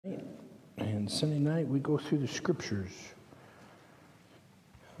And Sunday night we go through the scriptures.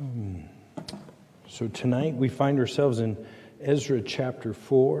 So tonight we find ourselves in Ezra chapter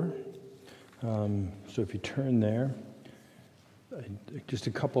 4. So if you turn there, just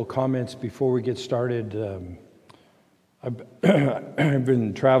a couple of comments before we get started. I've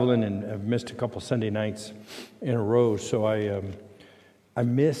been traveling and I've missed a couple Sunday nights in a row, so I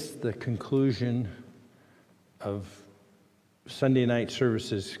missed the conclusion of Sunday night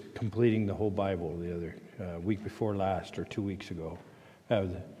services completing the whole Bible the other week before last, or 2 weeks ago. I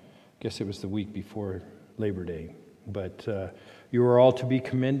guess it was the week before Labor Day. But you are all to be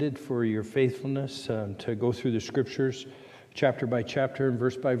commended for your faithfulness to go through the scriptures chapter by chapter and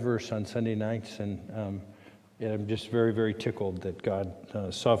verse by verse on Sunday nights. And I'm just very, very tickled that God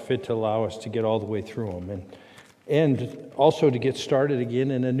saw fit to allow us to get all the way through them. And also to get started again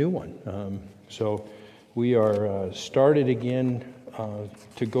in a new one. So we are started again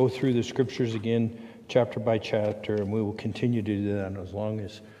to go through the scriptures again, chapter by chapter, and we will continue to do that as long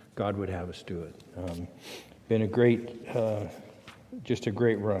as God would have us do it. Been a great, just a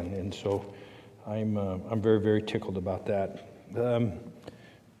great run, and so I'm very, very tickled about that. And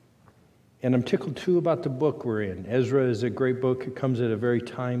I'm tickled too about the book we're in. Ezra is a great book. It comes at a very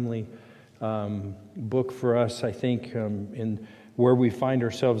timely book for us, I think, in where we find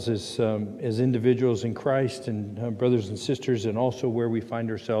ourselves as individuals in Christ and brothers and sisters, and also where we find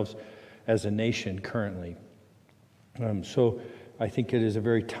ourselves as a nation currently. So I think it is a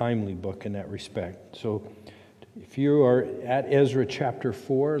very timely book in that respect. So if you are at Ezra chapter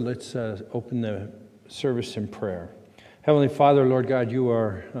 4, let's open the service in prayer. Heavenly Father, Lord God, you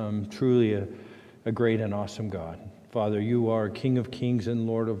are truly a great and awesome God. Father, you are King of kings and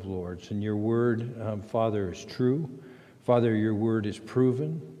Lord of lords, and your word, Father, is true. Father, your word is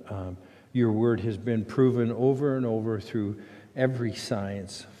proven. Your word has been proven over and over through every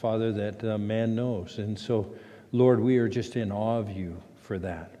science, Father, that man knows. And so, Lord, we are just in awe of you for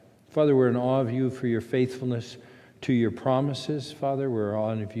that. Father, we're in awe of you for your faithfulness to your promises. Father, we're in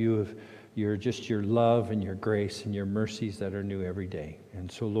awe of you of your love and your grace and your mercies that are new every day.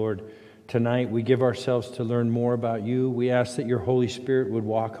 And so, Lord, tonight we give ourselves to learn more about you. We ask that your Holy Spirit would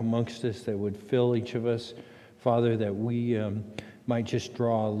walk amongst us, that would fill each of us, Father, that we might just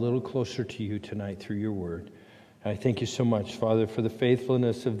draw a little closer to you tonight through your word. I thank you so much, Father, for the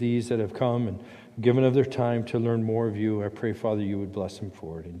faithfulness of these that have come and given of their time to learn more of you. I pray, Father, you would bless them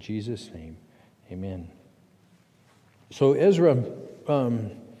for it. In Jesus' name, amen. So Ezra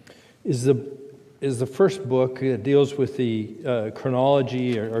is the first book that deals with the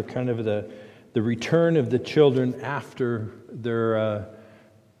chronology or kind of the return of the children after their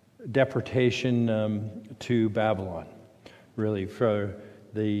deportation to Babylon. Really, for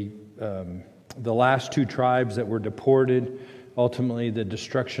the last two tribes that were deported, ultimately the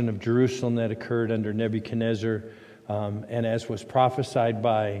destruction of Jerusalem that occurred under Nebuchadnezzar, and as was prophesied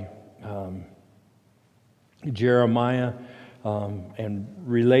by Jeremiah, and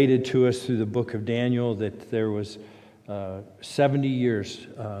related to us through the book of Daniel, that there was 70 years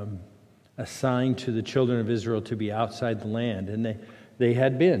assigned to the children of Israel to be outside the land, and they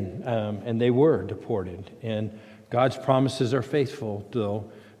had been, and they were deported. And God's promises are faithful,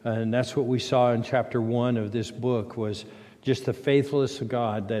 though, and that's what we saw in chapter 1 of this book, was just the faithfulness of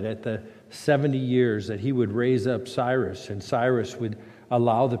God, that at the 70 years that he would raise up Cyrus, and Cyrus would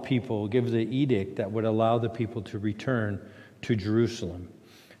allow the people, give the edict that would allow the people to return to Jerusalem.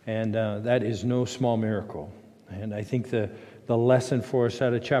 And that is no small miracle. And I think the lesson for us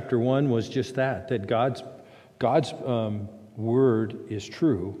out of chapter 1 was just that God's word is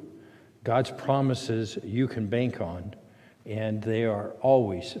true. God's promises you can bank on, and they are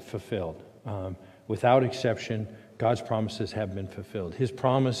always fulfilled. Without exception, God's promises have been fulfilled. His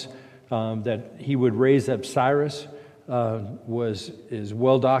promise that he would raise up Cyrus is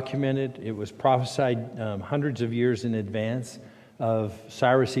well documented. It was prophesied hundreds of years in advance of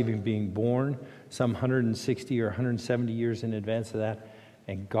Cyrus even being born, some 160 or 170 years in advance of that.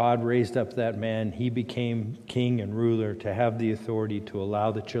 And God raised up that man. He became king and ruler to have the authority to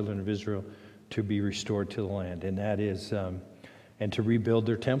allow the children of Israel to be restored to the land. And that is, and to rebuild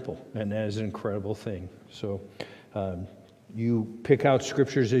their temple. And that is an incredible thing. So you pick out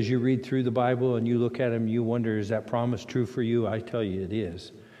scriptures as you read through the Bible and you look at them, you wonder, is that promise true for you? I tell you it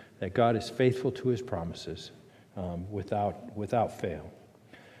is. That God is faithful to his promises without fail.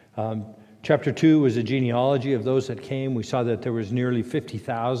 Chapter 2 was a genealogy of those that came. We saw that there was nearly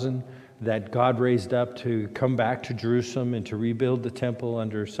 50,000 that God raised up to come back to Jerusalem and to rebuild the temple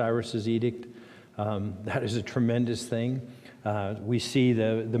under Cyrus's edict. That is a tremendous thing. We see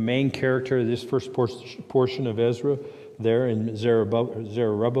the main character of this first portion of Ezra there in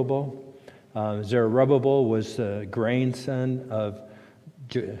Zerubbabel. Zerubbabel was the grandson of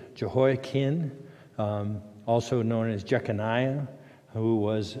Jehoiakim, also known as Jeconiah, who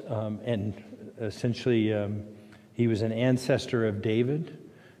was, and essentially he was an ancestor of David.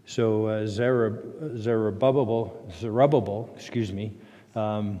 So Zerubbabel,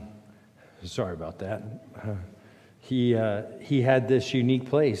 sorry about that. He had this unique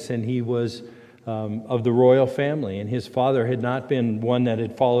place, and he was of the royal family, and his father had not been one that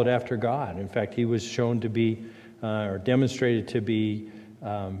had followed after God. In fact, he was shown to be, or demonstrated to be,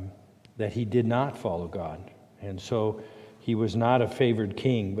 that he did not follow God. And so he was not a favored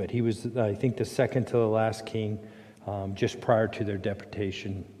king, but he was, I think, the second to the last king just prior to their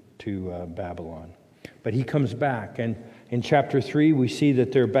deportation to Babylon. But he comes back, and in chapter 3, we see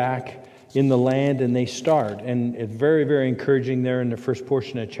that they're back in the land, and they start. And it's very, very encouraging there in the first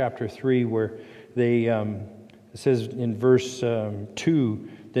portion of chapter 3, where they, it says in verse 2,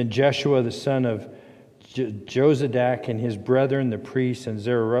 then Jeshua the son of Jozadak and his brethren, the priests, and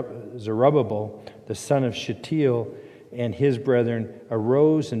Zerubbabel the son of Shealtiel and his brethren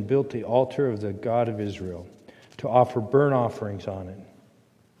arose and built the altar of the God of Israel to offer burnt offerings on it.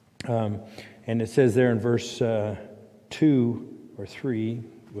 And it says there in verse 2 or 3,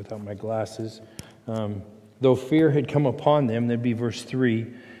 without my glasses, though fear had come upon them, that'd be verse 3,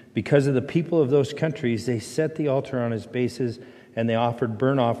 because of the people of those countries, they set the altar on its bases, and they offered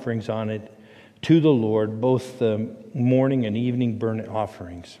burnt offerings on it to the Lord, both the morning and evening burnt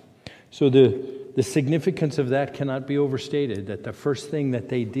offerings. So the significance of that cannot be overstated, that the first thing that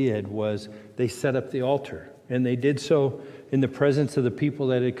they did was they set up the altar. And they did so in the presence of the people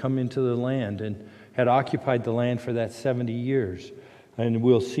that had come into the land and had occupied the land for that 70 years. And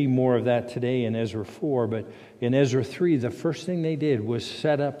we'll see more of that today in Ezra 4. But in Ezra 3, the first thing they did was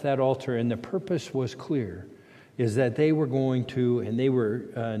set up that altar. And the purpose was clear, is that they were going to, and they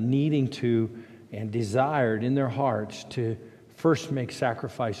were needing to, and desired in their hearts to first make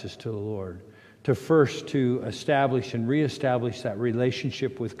sacrifices to the Lord. To establish and reestablish that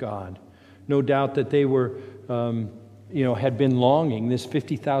relationship with God. No doubt that they were, had been longing, this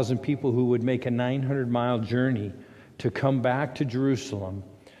 50,000 people who would make a 900-mile journey to come back to Jerusalem.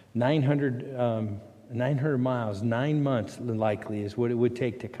 900 miles, 9 months likely is what it would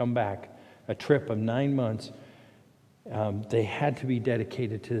take to come back. A trip of 9 months. They had to be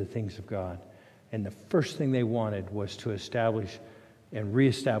dedicated to the things of God. And the first thing they wanted was to establish and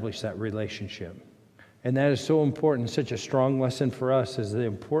reestablish that relationship. And that is so important, such a strong lesson for us, is the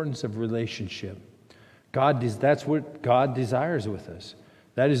importance of relationship. That's what God desires with us.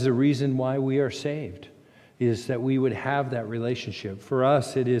 That is the reason why we are saved, is that we would have that relationship. For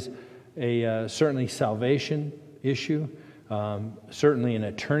us, it is a certainly salvation issue, certainly an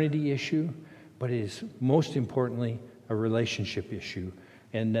eternity issue, but it is most importantly a relationship issue.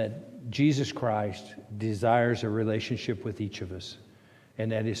 And that Jesus Christ desires a relationship with each of us. And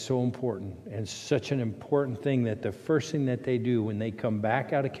that is so important, and such an important thing, that the first thing that they do when they come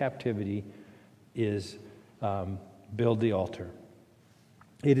back out of captivity is build the altar.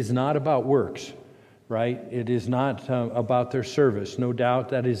 It is not about works, right? It is not about their service. No doubt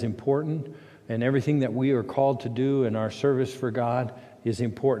that is important, and everything that we are called to do in our service for God is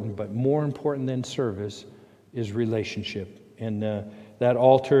important. But more important than service is relationship. And that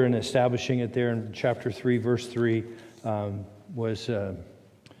altar, and establishing it there in chapter 3, verse 3, was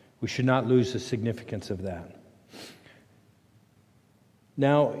we should not lose the significance of that.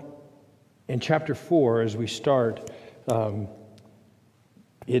 Now, in chapter 4, as we start,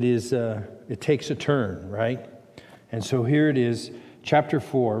 it takes a turn, right? And so here it is, chapter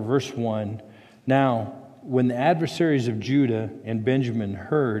 4, verse 1. Now, when the adversaries of Judah and Benjamin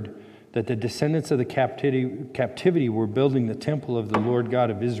heard that the descendants of the captivity were building the temple of the Lord God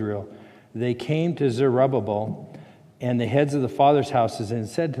of Israel, they came to Zerubbabel and the heads of the fathers' houses, and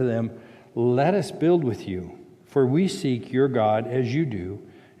said to them, let us build with you, for we seek your God as you do,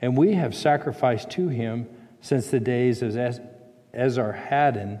 and we have sacrificed to him since the days of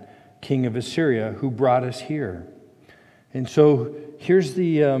Esarhaddon, king of Assyria, who brought us here. And so here's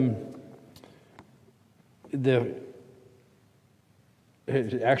the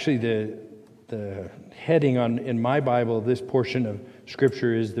heading in my Bible, this portion of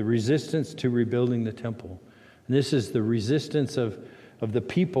Scripture, is the resistance to rebuilding the temple. And this is the resistance of the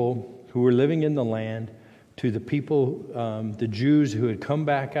people who were living in the land to the people, the Jews who had come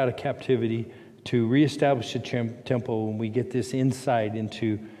back out of captivity to reestablish the temple, when we get this insight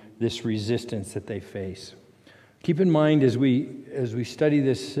into this resistance that they face. Keep in mind as we study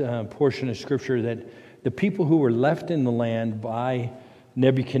this portion of Scripture that the people who were left in the land by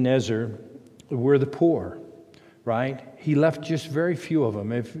Nebuchadnezzar were the poor. right? He left just very few of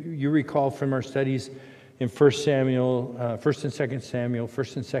them. If you recall from our studies in 1 Samuel, 1 and 2 Samuel, 1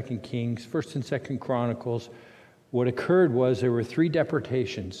 and 2 Kings, 1 and 2 Chronicles, what occurred was there were 3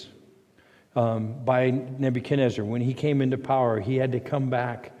 deportations by Nebuchadnezzar. When he came into power, he had to come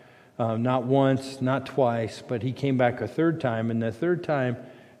back not once, not twice, but he came back a third time. And the third time,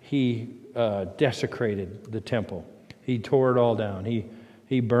 he desecrated the temple. He tore it all down.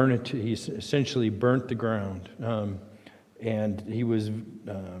 He burned it. He essentially burnt the ground. And he was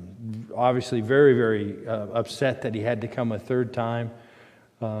obviously very, very upset that he had to come a third time.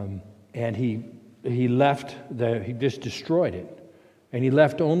 And he just destroyed it. And he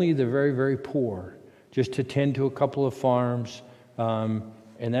left only the very, very poor, just to tend to a couple of farms, and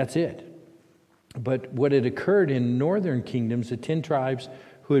that's it. But what had occurred in northern kingdoms, the 10 tribes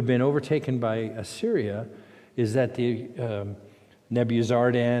who had been overtaken by Assyria, is that the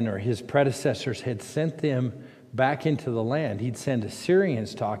Nebuzaradan or his predecessors had sent them back into the land. He'd send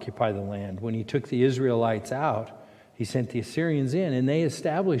Assyrians to occupy the land. When he took the Israelites out, he sent the Assyrians in, and they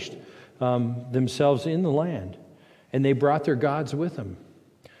established themselves in the land. And they brought their gods with them.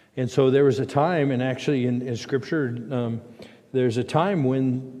 And so there was a time, and actually in Scripture, there's a time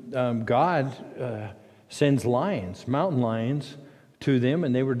when God sends lions, mountain lions, to them,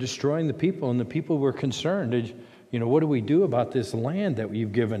 and they were destroying the people, and the people were concerned. What do we do about this land that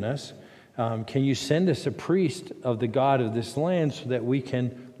you've given us? Can you send us a priest of the God of this land so that we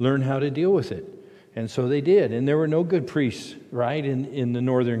can learn how to deal with it? And so they did, and there were no good priests, right, in the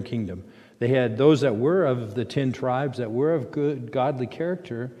northern kingdom. They had those that were of the 10 tribes that were of good, godly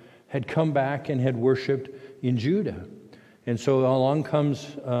character had come back and had worshipped in Judah. And so along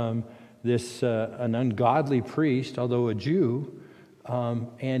comes an ungodly priest, although a Jew,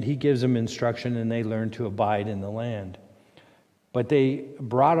 and he gives them instruction, and they learn to abide in the land. But they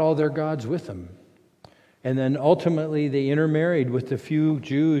brought all their gods with them. And then ultimately they intermarried with the few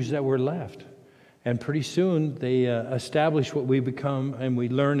Jews that were left. And pretty soon they established what we become, and we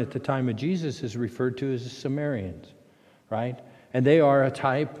learn at the time of Jesus, is referred to as the Samaritans, right? And they are a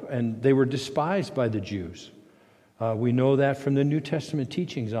type, and they were despised by the Jews. We know that from the New Testament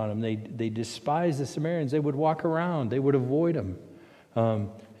teachings on them. They despised the Samaritans. They would walk around. They would avoid them.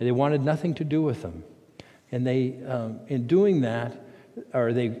 They wanted nothing to do with them. And they, in doing that,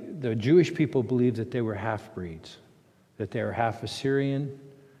 the Jewish people believed that they were half-breeds, that they were half Assyrian.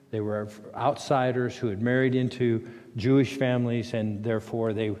 They were outsiders who had married into Jewish families, and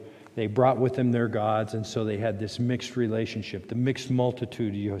therefore they brought with them their gods, and so they had this mixed relationship, the mixed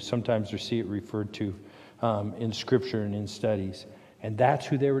multitude. You sometimes see it referred to in Scripture and in studies. And that's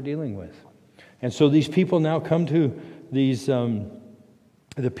who they were dealing with. And so these people now come to these,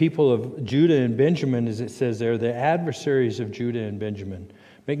 the people of Judah and Benjamin, as it says there, the adversaries of Judah and Benjamin.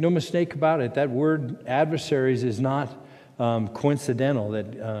 Make no mistake about it, that word adversaries is not coincidental,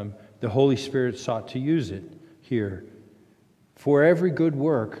 that the Holy Spirit sought to use it here. For every good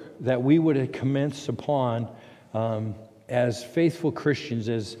work that we would have commenced upon as faithful Christians,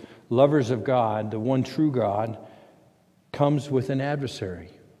 as lovers of God, the one true God, comes with an adversary,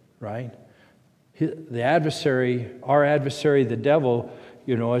 right? The adversary, our adversary, the devil,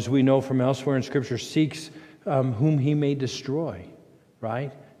 as we know from elsewhere in Scripture, seeks whom he may destroy,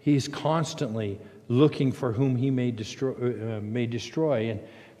 right? He's constantly looking for whom he may destroy. And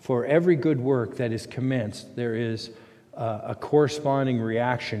for every good work that is commenced, there is a corresponding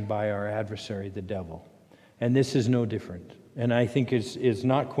reaction by our adversary, the devil. And this is no different. And I think it's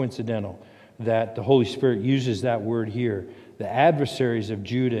not coincidental that the Holy Spirit uses that word here. The adversaries of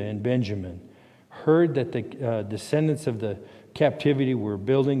Judah and Benjamin heard that the descendants of the captivity were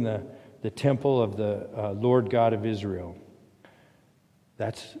building the temple of the Lord God of Israel.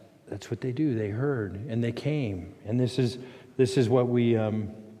 That's what they do. They heard and they came, and this is what we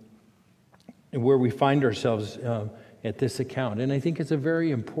where we find ourselves at this account. And I think it's a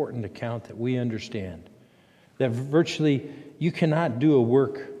very important account that we understand that virtually you cannot do a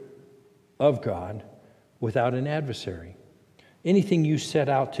work of God without an adversary. Anything you set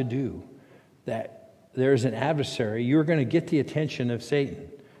out to do, that there's an adversary, you're going to get the attention of Satan.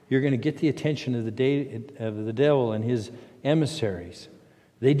 You're going to get the attention of the devil and his emissaries.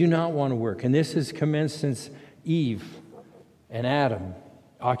 They do not want to work. And this has commenced since Eve and Adam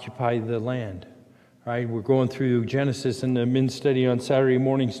occupied the land. Right? We're going through Genesis in the men's study on Saturday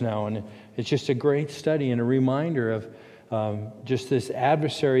mornings now, and it's just a great study and a reminder of just this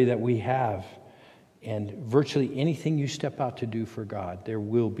adversary that we have. And virtually anything you step out to do for God, there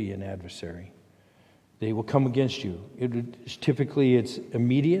will be an adversary. They will come against you. Typically, it's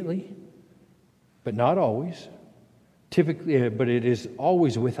immediately, but not always. Typically, but it is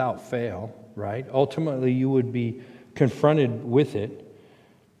always without fail. right? Ultimately, you would be confronted with it.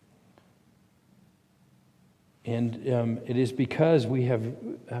 And it is because we have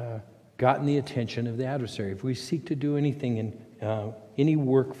gotten the attention of the adversary. If we seek to do anything in any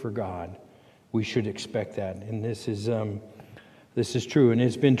work for God, we should expect that. And this is true. And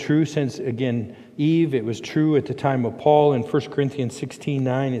it's been true since, again, Eve. It was true at the time of Paul. In 1 Corinthians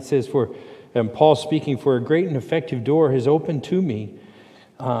 16:9, it says, Paul speaking, "For a great and effective door has opened to me,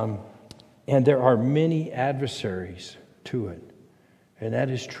 and there are many adversaries to it." And that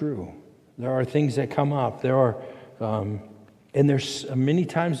is true. There are things that come up. There are, and there's many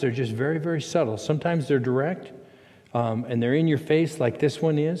times they're just very, very subtle. Sometimes they're direct, and they're in your face like this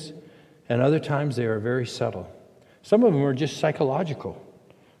one is, and other times they are very subtle. Some of them are just psychological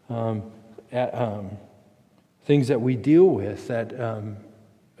things that we deal with that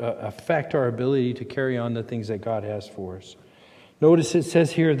affect our ability to carry on the things that God has for us. Notice it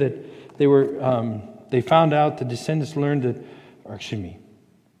says here that they found out, the descendants learned that,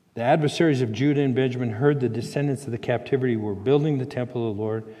 the adversaries of Judah and Benjamin heard the descendants of the captivity were building the temple of the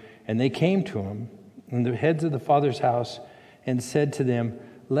Lord, and they came to him, and the heads of the father's house, and said to them,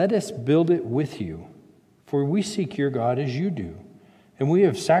 "Let us build it with you, for we seek your God as you do. And we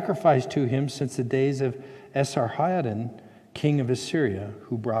have sacrificed to him since the days of Esarhaddon, king of Assyria,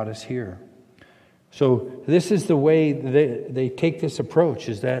 who brought us here." So this is the way they take this approach,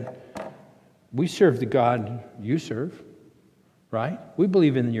 is that we serve the God you serve, right? We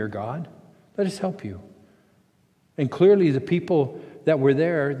believe in your God. Let us help you. And clearly the people that were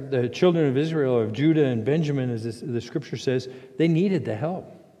there, the children of Israel, of Judah and Benjamin, as the scripture says, they needed the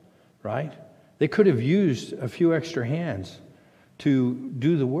help, right? They could have used a few extra hands to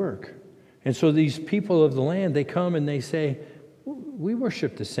do the work. And so these people of the land, they come and they say, "We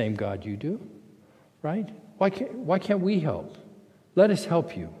worship the same God you do, right? Why can't we help? Let us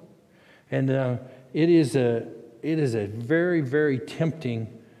help you." And it is a very, very tempting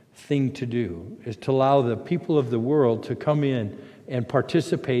thing to do, is to allow the people of the world to come in and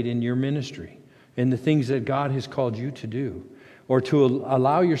participate in your ministry, in the things that God has called you to do, or to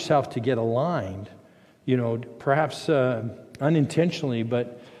allow yourself to get aligned, perhaps unintentionally,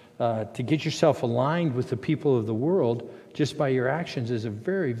 but to get yourself aligned with the people of the world just by your actions is a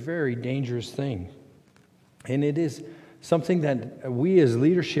very, very dangerous thing. And it is something that we as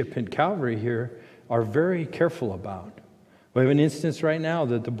leadership in Calvary here are very careful about. We have an instance right now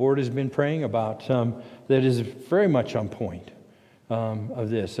that the board has been praying about that is very much on point of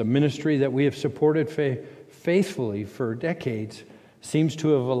this. A ministry that we have supported faithfully for decades seems to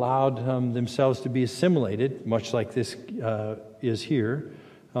have allowed themselves to be assimilated, much like this is here.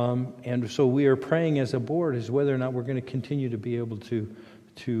 And so we are praying as a board as whether or not we're going to continue to be able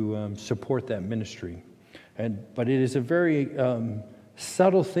to support that ministry. But it is a very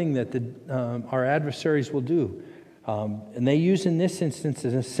subtle thing that our adversaries will do. And they use in this instance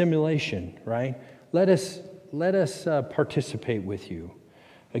an assimilation, right? Let us participate with you.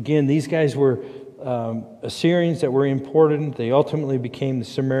 Again, these guys were Assyrians that were important. They ultimately became the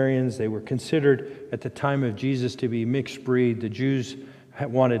Sumerians. They were considered at the time of Jesus to be mixed breed. The Jews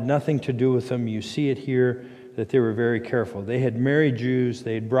wanted nothing to do with them. You see it here that they were very careful. They had married Jews.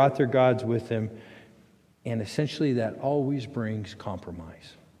 They had brought their gods with them. And essentially that always brings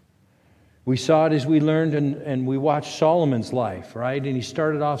compromise. We saw it as we learned and we watched Solomon's life, right? And he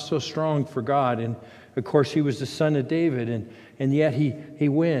started off so strong for God. And of course, he was the son of David. And yet he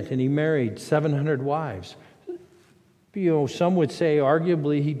went and he married 700 wives. Some would say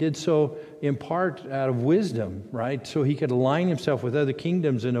arguably he did so in part out of wisdom, right? So he could align himself with other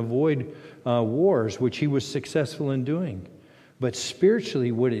kingdoms and avoid wars, which he was successful in doing. But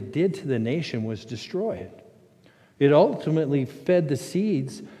spiritually, what it did to the nation was destroy it. It ultimately fed the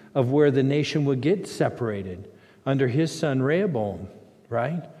seeds of where the nation would get separated under his son Rehoboam,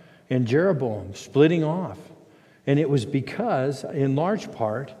 right? And Jeroboam splitting off. And it was because, in large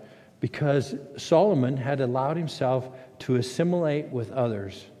part, because Solomon had allowed himself to assimilate with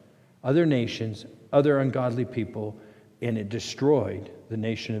others, other nations, other ungodly people, and it destroyed the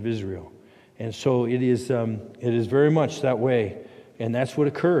nation of Israel. And so it is very much that way. And that's what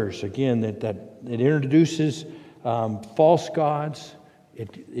occurs. Again, that it introduces false gods.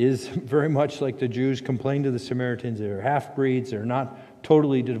 It is very much like the Jews complained to the Samaritans. They're half-breeds. They're not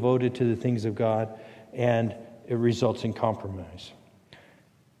totally devoted to the things of God. And it results in compromise.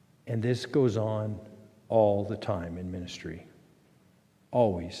 And this goes on all the time in ministry.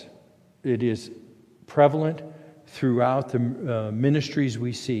 Always. It is prevalent throughout the ministries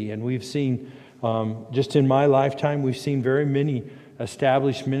we see. And we've seen, just in my lifetime, we've seen very many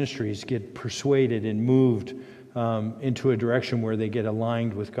established ministries get persuaded and moved into a direction where they get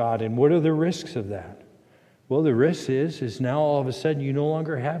aligned with God. And what are the risks of that? Well, the risk is now all of a sudden you no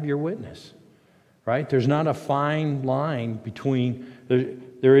longer have your witness, right? There's not a fine line between,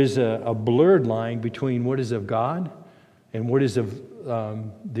 there is a blurred line between what is of God and what is of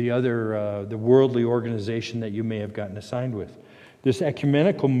the worldly organization that you may have gotten assigned with. This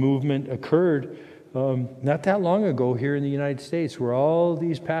ecumenical movement occurred not that long ago here in the United States, where all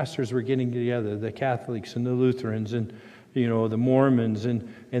these pastors were getting together, the Catholics and the Lutherans and the Mormons, and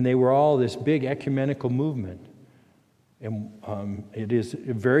they were all this big ecumenical movement. And it is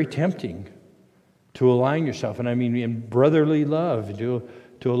very tempting to align yourself, and I mean in brotherly love, to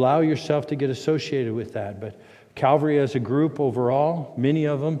allow yourself to get associated with that. But Calvary as a group overall, many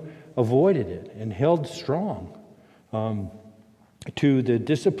of them avoided it and held strong to the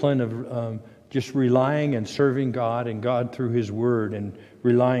discipline of just relying and serving God and God through His Word, and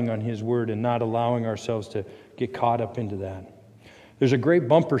relying on His Word and not allowing ourselves to get caught up into that. There's a great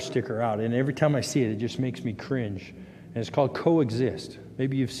bumper sticker out, and every time I see it, it just makes me cringe. And it's called Coexist.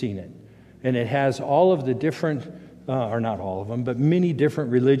 Maybe you've seen it. And it has all of the different, or not all of them, but many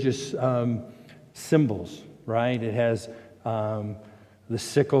different religious symbols, right? It has the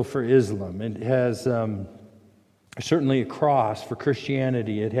sickle for Islam. It has certainly a cross for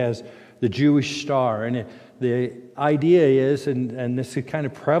Christianity. It has the Jewish star. And the idea is, and this is kind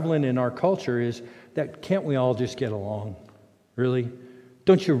of prevalent in our culture, is that can't we all just get along? Really?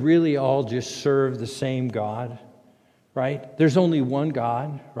 Don't you really all just serve the same God? Right? There's only one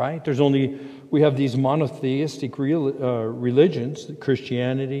God, right? We have these monotheistic religions,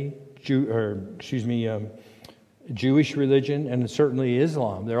 Christianity, Jewish religion, and certainly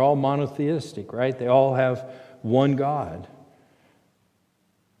Islam. They're all monotheistic, right? They all have one God.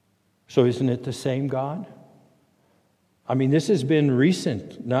 So isn't it the same God? I mean, this has been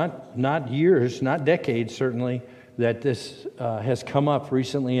recent, not years, not decades certainly, that this has come up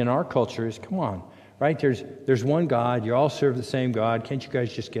recently in our culture. Is come on, right? There's one God. You all serve the same God. Can't you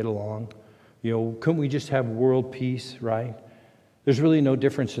guys just get along? Couldn't we just have world peace, right? There's really no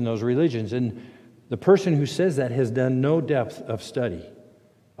difference in those religions. And the person who says that has done no depth of study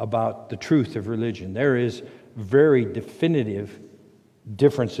about the truth of religion. There is very definitive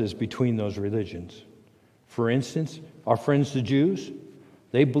differences between those religions. For instance, our friends the Jews,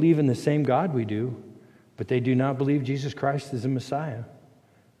 they believe in the same God we do, but they do not believe Jesus Christ is the Messiah.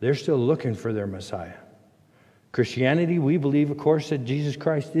 They're still looking for their Messiah. Christianity, we believe, of course, that Jesus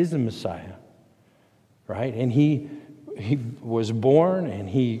Christ is the Messiah, right? And He was born, and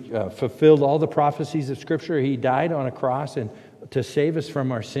He fulfilled all the prophecies of Scripture. He died on a cross and to save us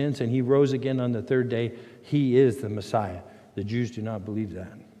from our sins, and He rose again on the third day. He is the Messiah. The Jews do not believe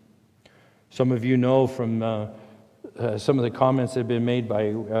that. Some of you know from some of the comments that have been made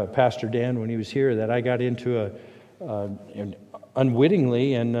by Pastor Dan when he was here that I got into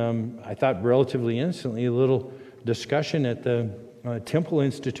unwittingly, and I thought relatively innocently, a little discussion at the Temple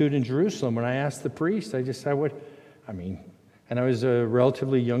Institute in Jerusalem. When I asked the priest, I just said, and I was a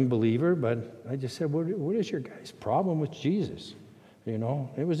relatively young believer, but I just said, what is your guys' problem with Jesus?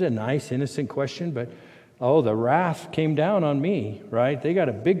 It was a nice, innocent question, but the wrath came down on me, right? They got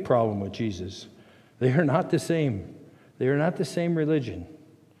a big problem with Jesus. They are not the same. They are not the same religion.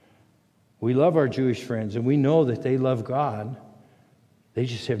 We love our Jewish friends, and we know that they love God. They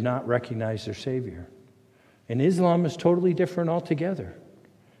just have not recognized their Savior. And Islam is totally different altogether.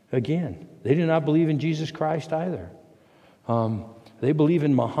 Again, they do not believe in Jesus Christ either. They believe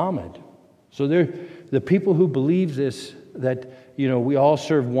in Muhammad. So the people who believe this, that we all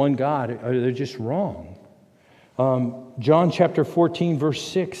serve one God, they're just wrong. John chapter 14, verse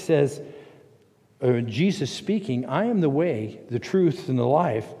 6 says, Jesus speaking, I am the way, the truth, and the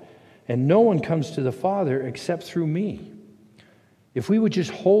life, and no one comes to the Father except through me. If we would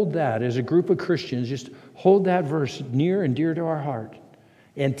just hold that as a group of Christians, just hold that verse near and dear to our heart,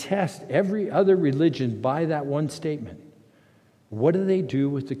 and test every other religion by that one statement. What do they do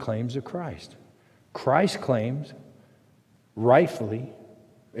with the claims of Christ? Christ claims, rightfully,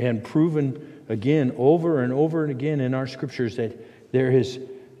 and proven again over and over and again in our scriptures, that there is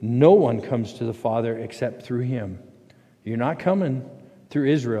no one comes to the Father except through Him. You're not coming through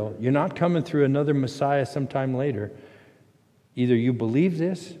Israel. You're not coming through another Messiah sometime later. Either you believe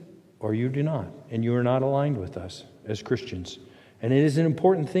this or you do not, and you are not aligned with us as Christians. And it is an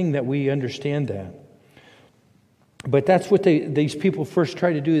important thing that we understand that. But that's what these people first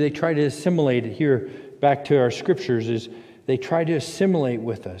try to do. They try to assimilate it here back to our scriptures, is they try to assimilate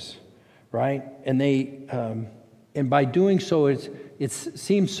with us, right? And and by doing so, it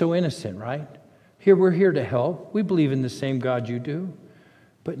seems so innocent, right? We're here to help. We believe in the same God you do.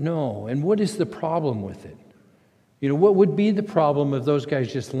 But no. And what is the problem with it? What would be the problem of those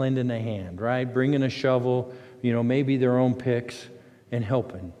guys just lending a hand, right? Bringing a shovel, maybe their own picks and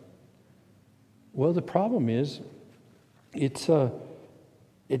helping? Well, the problem is it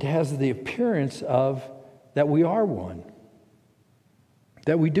has the appearance of that we are one,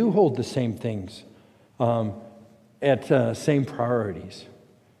 that we do hold the same things, at same priorities.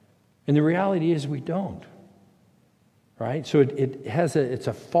 And the reality is we don't, right? So it's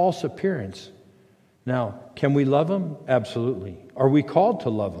a false appearance. Now, can we love them? Absolutely. Are we called to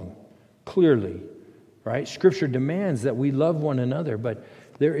love them? Clearly, right? Scripture demands that we love one another, but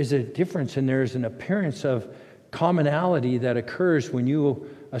there is a difference and there is an appearance of commonality that occurs when you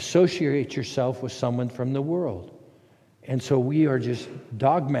associate yourself with someone from the world. And so we are just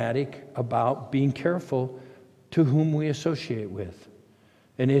dogmatic about being careful to whom we associate with.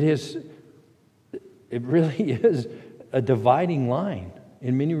 And it really is a dividing line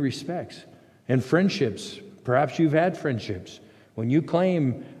in many respects. And friendships, perhaps you've had friendships. When you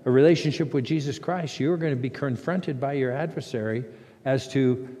claim a relationship with Jesus Christ, you're going to be confronted by your adversary as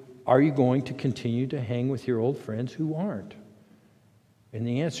to, are you going to continue to hang with your old friends who aren't? And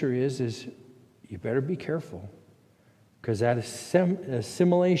the answer is you better be careful, because that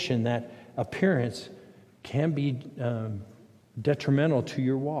assimilation, that appearance, can be detrimental to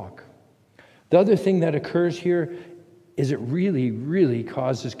your walk. The other thing that occurs here is it really, really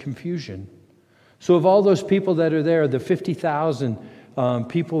causes confusion. So of all those people that are there, the 50,000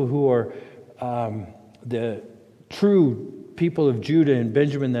 people who are the true people of Judah and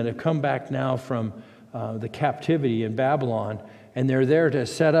Benjamin that have come back now from the captivity in Babylon, and they're there to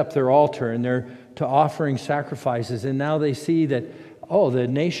set up their altar, and they're to offering sacrifices, and now they see that, the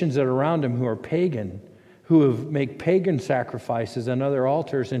nations that are around them who are pagan, who make pagan sacrifices on other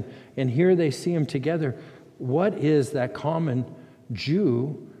altars, and here they see them together. What is that common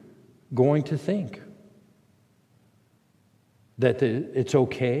Jew going to think? That it's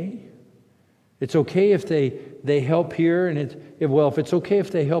okay? It's okay if they help here, and if it's okay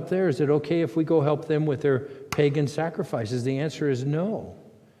if they help there, is it okay if we go help them with their pagan sacrifices? The answer is no.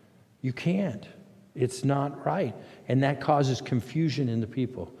 You can't. It's not right. And that causes confusion in the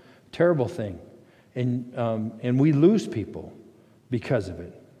people. Terrible thing. And we lose people because of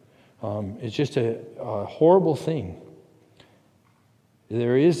it. It's just a horrible thing.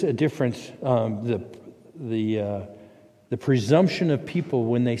 There is a difference. The presumption of people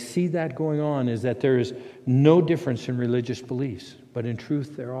when they see that going on is that there is no difference in religious beliefs, but in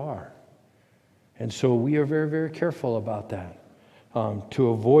truth there are. And so we are very, very careful about that, to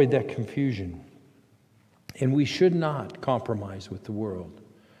avoid that confusion. And we should not compromise with the world.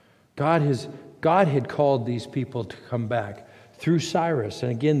 God had called these people to come back through Cyrus.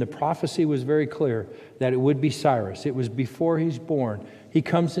 And again, the prophecy was very clear that it would be Cyrus. It was before he's born. He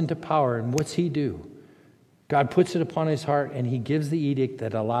comes into power, and what's he do? God puts it upon his heart, and he gives the edict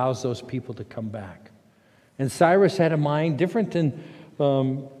that allows those people to come back. And Cyrus had a mind different than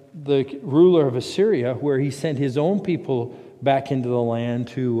the ruler of Assyria, where he sent his own people back into the land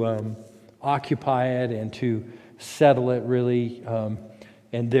to occupy it and to settle it, really.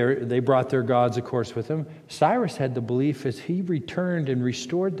 And they brought their gods, of course, with them. Cyrus had the belief, as he returned and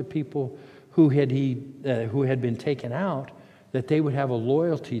restored the people who had been taken out, that they would have a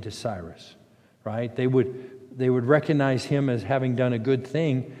loyalty to Cyrus, right? They would recognize him as having done a good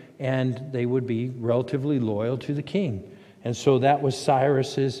thing, and they would be relatively loyal to the king. And so that was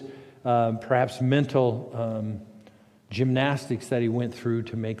Cyrus's perhaps mental gymnastics that he went through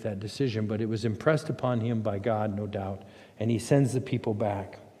to make that decision. But it was impressed upon him by God, no doubt. And he sends the people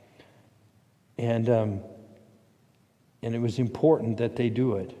back. And it was important that they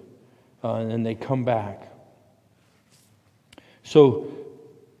do it. And they come back. So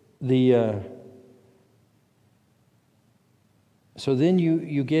so then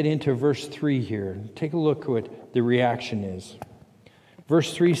you get into verse 3 here. Take a look at what the reaction is.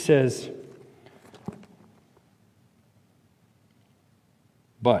 Verse 3 says,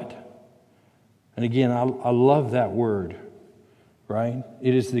 but. And again, I love that word, right?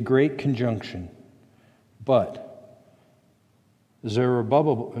 It is the great conjunction. But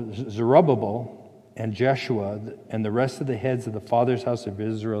Zerubbabel and Jeshua and the rest of the heads of the father's house of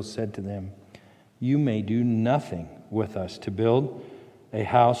Israel said to them, you may do nothing with us to build a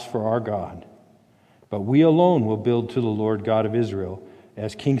house for our God, but we alone will build to the Lord God of Israel,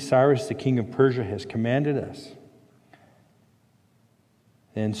 as King Cyrus, the king of Persia, has commanded us.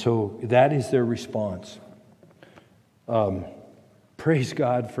 And so that is their response. Praise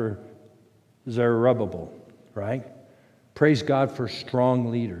God for Zerubbabel, right? Praise God for strong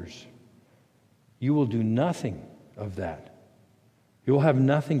leaders. You will do nothing of that. You will have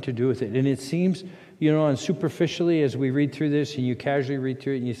nothing to do with it. And it seems and superficially as we read through this and you casually read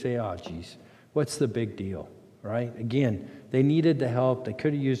through it and you say, oh, geez, what's the big deal, right? Again, they needed the help. They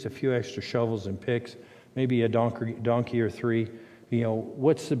could have used a few extra shovels and picks, maybe a donkey or three.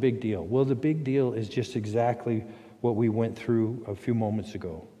 What's the big deal? Well, the big deal is just exactly what we went through a few moments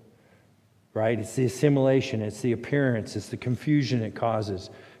ago, right? It's the assimilation, it's the appearance, it's the confusion it causes.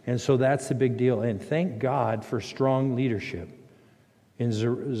 And so that's the big deal. And thank God for strong leadership in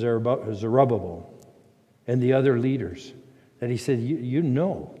Zerubbabel and the other leaders, that he said,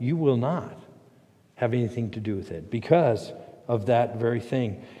 you will not have anything to do with it because of that very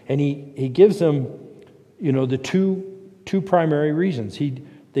thing. And he gives them, the two primary reasons.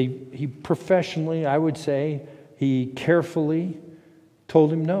 He professionally, I would say, he carefully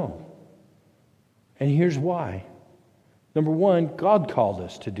told him no. And here's why. Number one, God called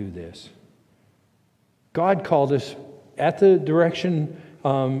us to do this. God called us at the direction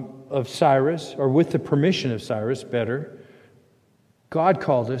of Cyrus, or with the permission of Cyrus, better. God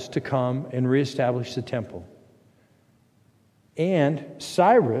called us to come and reestablish the temple. And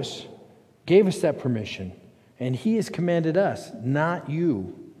Cyrus gave us that permission. And he has commanded us, not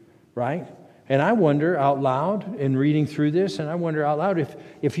you, right? And I wonder out loud in reading through this, and I wonder out loud,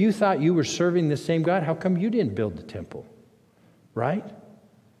 if you thought you were serving the same God, how come you didn't build the temple? Right?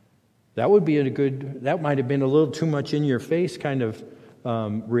 That might have been a little too much in your face kind of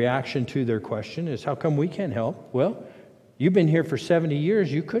reaction to their question, is how come we can't help? Well, you've been here for 70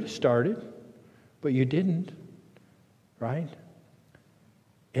 years. You could have started, but you didn't, right?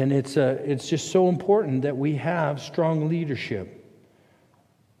 And it's just so important that we have strong leadership.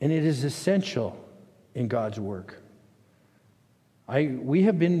 And it is essential in God's work. We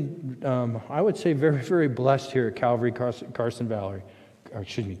have been, I would say, very, very blessed here at Calvary Calvary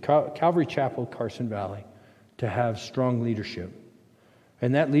Chapel, Carson Valley, to have strong leadership.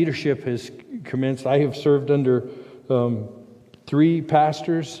 And that leadership has commenced. I have served under 3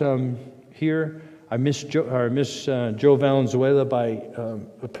 pastors here. I missed Joe Valenzuela by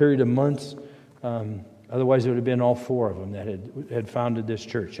a period of months. Otherwise, it would have been all 4 of them that had founded this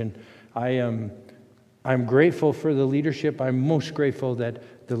church. And I'm grateful for the leadership. I'm most grateful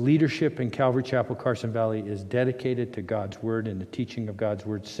that the leadership in Calvary Chapel, Carson Valley is dedicated to God's Word and the teaching of God's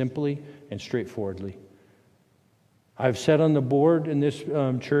Word simply and straightforwardly. I've sat on the board in this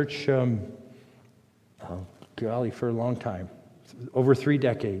church, for a long time, over 3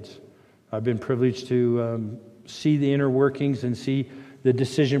 decades. I've been privileged to see the inner workings and see the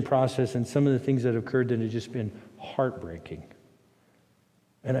decision process and some of the things that occurred that have just been heartbreaking.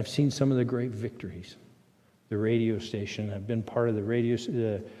 And I've seen some of the great victories. The radio station, I've been part of the radio,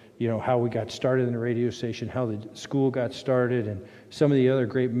 how we got started in the radio station, how the school got started, and some of the other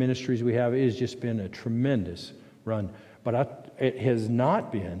great ministries we have. It has just been a tremendous run. But it has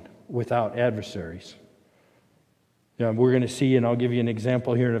not been without adversaries. We're going to see, and I'll give you an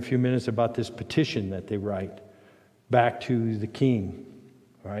example here in a few minutes about this petition that they write back to the king,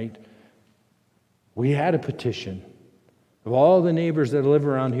 right? We had a petition. Of all the neighbors that live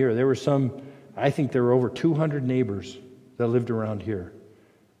around here, I think there were over 200 neighbors that lived around here.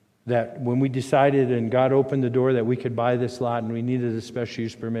 That when we decided and God opened the door that we could buy this lot and we needed a special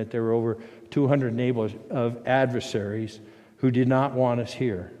use permit, there were over 200 neighbors of adversaries who did not want us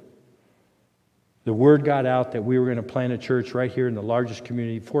here. The word got out that we were going to plant a church right here in the largest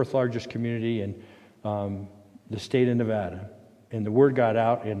community, 4th largest community in the state of Nevada. And the word got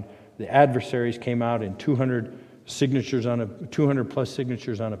out, and the adversaries came out in 200 plus signatures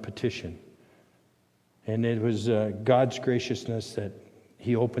on a petition. And it was God's graciousness that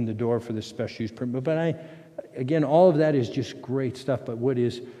He opened the door for the special use permit. But again, all of that is just great stuff. But what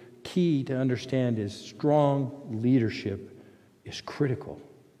is key to understand is strong leadership is critical.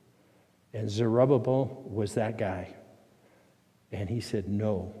 And Zerubbabel was that guy. And he said,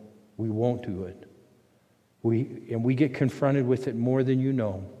 no, we won't do it. We get confronted with it more than you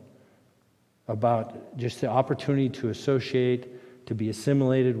know, about just the opportunity to associate, to be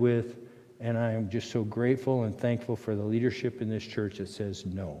assimilated with. And I am just so grateful and thankful for the leadership in this church that says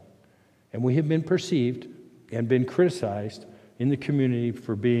no. And we have been perceived and been criticized in the community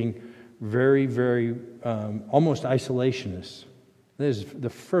for being very, very almost isolationists. That is the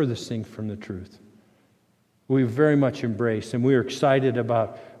furthest thing from the truth. We very much embrace, and we are excited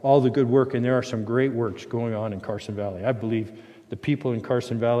about all the good work, and there are some great works going on in Carson Valley. I believe the people in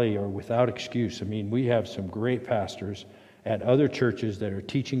Carson Valley are without excuse. I mean, we have some great pastors at other churches that are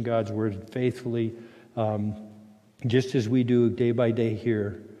teaching God's Word faithfully, just as we do day by day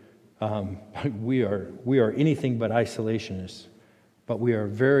here. We are anything but isolationists, but we are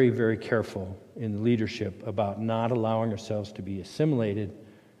very, very careful in leadership about not allowing ourselves to be assimilated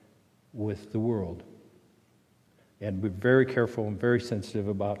with the world. And we're very careful and very sensitive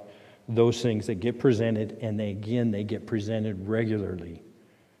about those things that get presented, and they get presented regularly.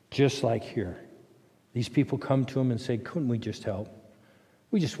 Just like here. These people come to him and say, couldn't we just help?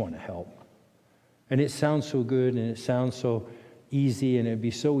 We just want to help. And it sounds so good, and it sounds so easy, and it'd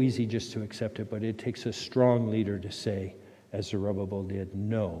be so easy just to accept it, but it takes a strong leader to say, as Zerubbabel did,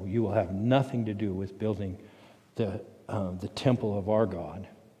 no, you will have nothing to do with building the temple of our God,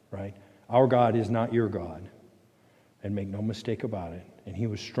 right? Our God is not your God. And make no mistake about it. And he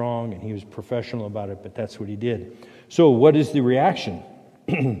was strong and he was professional about it, but that's what he did. So what is the reaction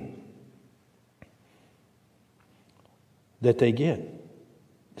that they get?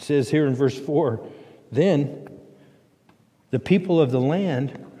 It says here in verse 4, then the people of the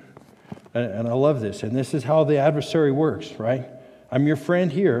land, and I love this, and this is how the adversary works, right? I'm your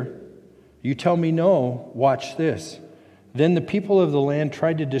friend here. You tell me no, watch this. Then the people of the land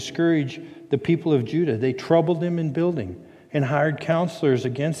tried to discourage the people of Judah. They troubled them in building and hired counselors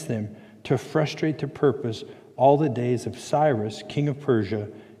against them to frustrate their purpose all the days of Cyrus, king of Persia,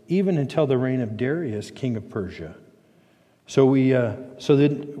 even until the reign of Darius, king of Persia. So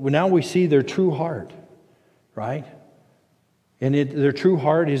now we see their true heart, right? And their true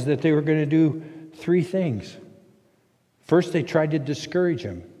heart is that they were going to do three things. First, they tried to discourage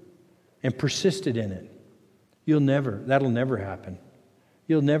him and persisted in it. That'll never happen.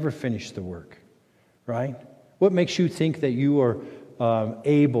 You'll never finish the work, right? What makes you think that you are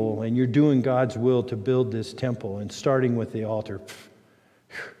able and you're doing God's will to build this temple and starting with the altar?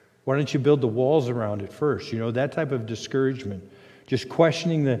 Why don't you build the walls around it first? That type of discouragement. Just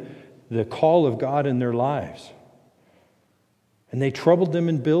questioning the call of God in their lives. And they troubled them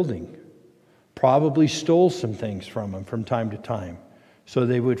in building. Probably stole some things from them from time to time. So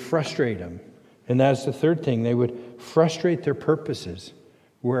they would frustrate them. And that's the third thing. They would frustrate their purposes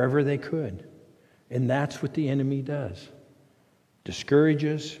wherever they could. And that's what the enemy does.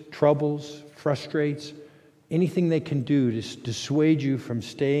 Discourages, troubles, frustrates, anything they can do to dissuade you from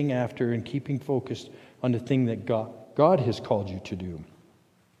staying after and keeping focused on the thing that God has called you to do.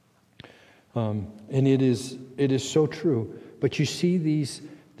 And it is so true. But you see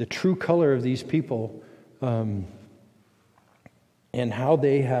the true color of these people and how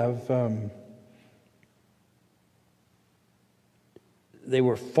they have... They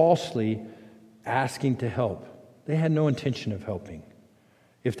were falsely asking to help. They had no intention of helping.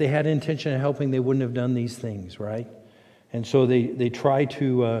 If they had intention of helping, they wouldn't have done these things, right? And so they try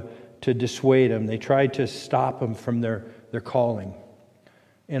to dissuade them. They try to stop them from their calling.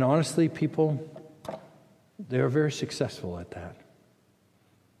 And honestly, people, they are very successful at that,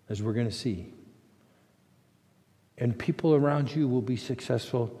 as we're going to see. And people around you will be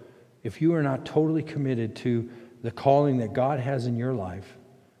successful if you are not totally committed to the calling that God has in your life.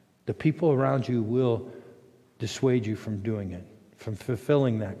 The people around you will dissuade you from doing it, from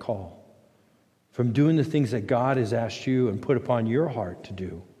fulfilling that call, from doing the things that God has asked you and put upon your heart to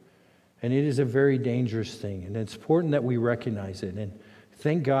do. And it is a very dangerous thing, and it's important that we recognize it. And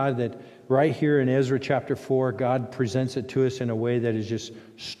thank God that right here in Ezra chapter 4, God presents it to us in a way that is just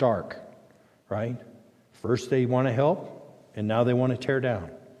stark, right? First they want to help, and now they want to tear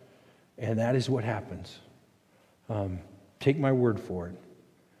down. And that is what happens. Take my word for it.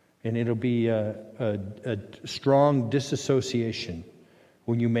 And it'll be a strong disassociation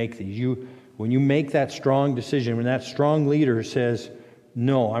when you make these. When you make that strong decision, when that strong leader says,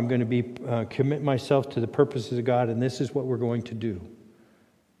 no, I'm going to commit myself to the purposes of God, and this is what we're going to do.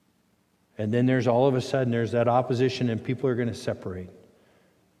 And then there's all of a sudden, there's that opposition, and people are going to separate.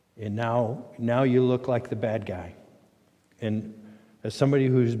 And now you look like the bad guy. And as somebody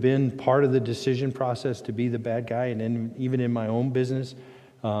who's been part of the decision process to be the bad guy, and then even in my own business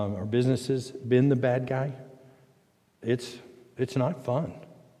or businesses, been the bad guy, it's not fun.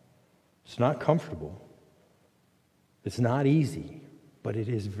 It's not comfortable. It's not easy, but it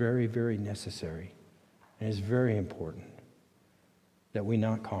is very, very necessary. And it's very important that we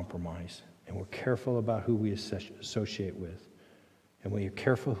not compromise, and we're careful about who we associate with, and we are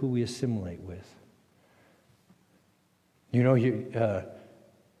careful who we assimilate with.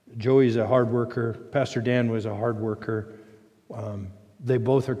 Joey's a hard worker. Pastor Dan was a hard worker. They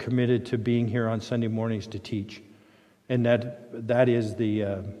both are committed to being here on Sunday mornings to teach, and that is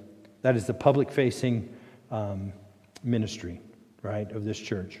the public-facing ministry, right, of this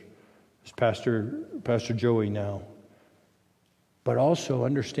church. It's Pastor Joey now. But also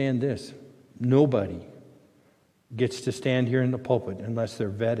understand this: nobody gets to stand here in the pulpit unless they're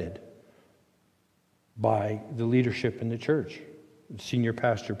vetted by the leadership in the church, senior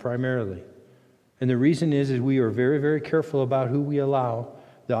pastor primarily. And the reason is we are very, very careful about who we allow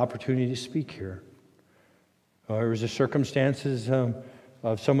the opportunity to speak here. There was the circumstances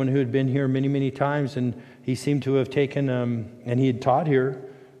of someone who had been here many, many times, and he seemed to have taken, and he had taught here,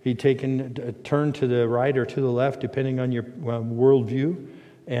 he'd taken a turn to the right or to the left, depending on your worldview,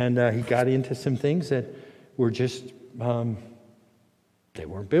 and he got into some things that were just, they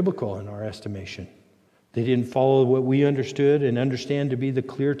weren't biblical in our estimation. They didn't follow what we understood and understand to be the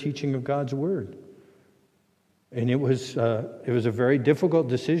clear teaching of God's Word. And it was a very difficult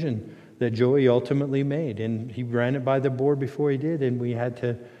decision that Joey ultimately made. And he ran it by the board before he did, and we had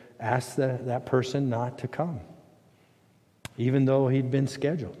to ask that person not to come, even though he'd been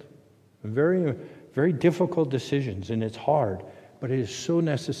scheduled. Very, very difficult decisions, and it's hard, but it is so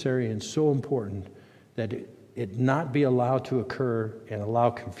necessary and so important that it not be allowed to occur and allow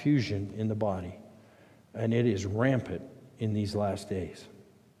confusion in the body. And it is rampant in these last days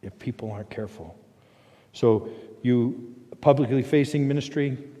if people aren't careful. So you publicly facing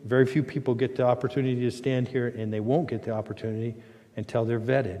ministry, very few people get the opportunity to stand here, and they won't get the opportunity until they're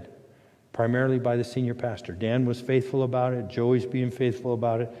vetted, primarily by the senior pastor. Dan was faithful about it. Joey's being faithful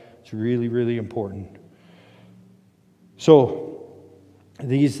about it. It's really, really important. So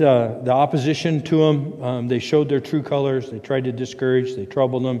the opposition to them, they showed their true colors. They tried to discourage, they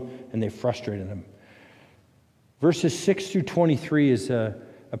troubled them, and they frustrated them. Verses 6 through 23 is a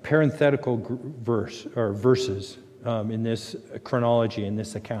parenthetical verse or verses in this chronology, in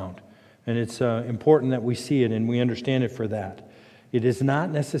this account. And it's important that we see it and we understand it for that. It is not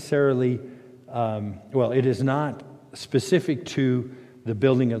necessarily, it is not specific to the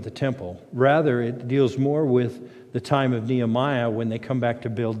building of the temple. Rather, it deals more with the time of Nehemiah when they come back to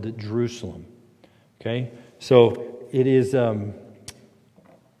build Jerusalem. Okay? So it is...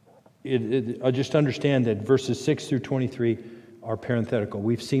 I'll just understand that verses 6 through 23 are parenthetical.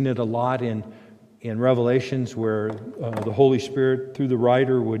 We've seen it a lot in Revelations where the Holy Spirit, through the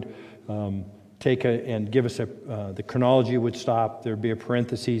writer, would take and give us the chronology would stop. There'd be a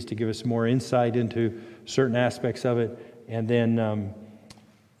parenthesis to give us more insight into certain aspects of it, and then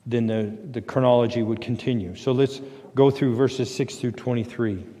the chronology would continue. So let's go through verses 6 through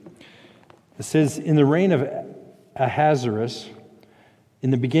 23. It says, in the reign of Ahasuerus, in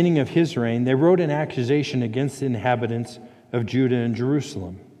the beginning of his reign, they wrote an accusation against the inhabitants of Judah and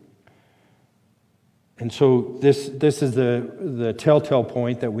Jerusalem. And so this is the telltale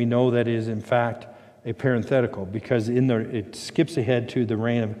point that we know that is in fact a parenthetical, because it skips ahead to the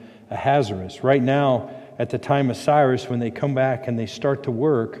reign of Ahasuerus. Right now, at the time of Cyrus, when they come back and they start to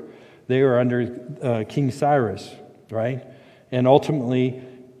work, they are under King Cyrus, right? And ultimately,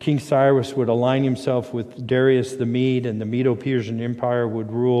 King Cyrus would align himself with Darius the Mede, and the Medo-Persian Empire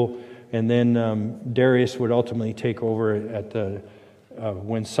would rule, and then Darius would ultimately take over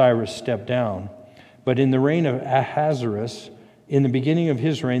when Cyrus stepped down. But in the reign of Ahasuerus, in the beginning of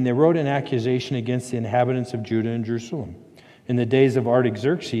his reign, they wrote an accusation against the inhabitants of Judah and Jerusalem. In the days of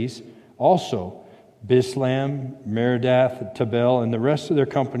Artaxerxes, also Bislam, Merodach, Tabel, and the rest of their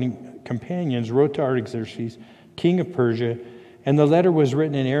companions wrote to Artaxerxes, king of Persia, and the letter was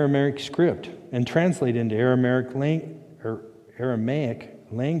written in Aramaic script and translated into Aramaic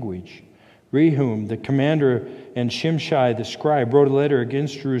language. Rehum, the commander, and Shimshai, the scribe, wrote a letter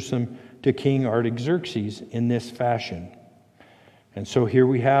against Jerusalem to King Artaxerxes in this fashion. And so here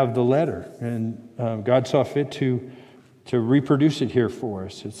we have the letter, and God saw fit to reproduce it here for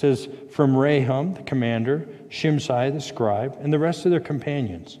us. It says, from Rehum, the commander, Shimshai, the scribe, and the rest of their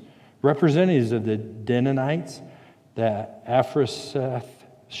companions, representatives of the Denonites, the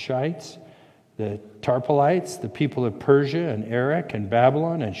Aphrasathites, the Tarpolites, the people of Persia and Arak and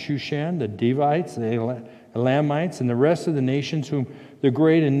Babylon and Shushan, the Devites, the Elamites, and the rest of the nations whom the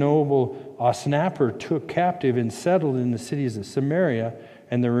great and noble Osnappar took captive and settled in the cities of Samaria,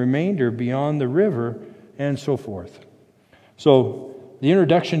 and the remainder beyond the river, and so forth. So the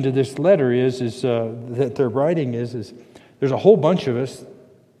introduction to this letter is that they're writing is there's a whole bunch of us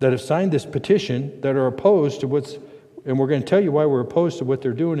that have signed this petition that are opposed to and we're going to tell you why we're opposed to what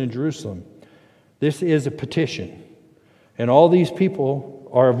they're doing in Jerusalem. This is a petition. And all these people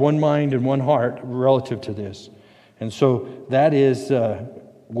are of one mind and one heart relative to this. And so that is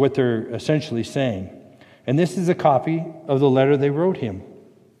what they're essentially saying. And this is a copy of the letter they wrote him.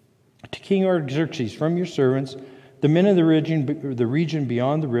 To King Artaxerxes, from your servants, the men of the region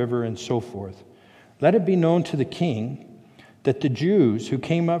beyond the river, and so forth. Let it be known to the king that the Jews who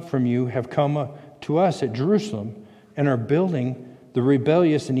came up from you have come to us at Jerusalem and are building the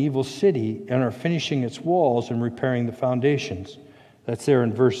rebellious and evil city and are finishing its walls and repairing the foundations. That's there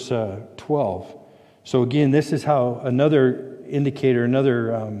in verse 12. So again, this is how another indicator,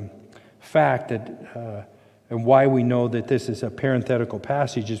 another fact that And why we know that this is a parenthetical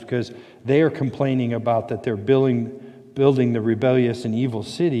passage is because they are complaining about that they're building the rebellious and evil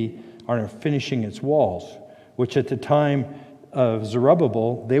city aren't finishing its walls, which at the time of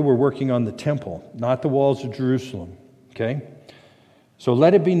Zerubbabel, they were working on the temple, not the walls of Jerusalem. Okay? So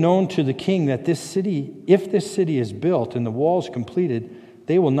let it be known to the king that this city, if this city is built and the walls completed,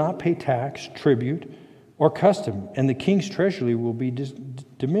 they will not pay tax, tribute, or custom, and the king's treasury will be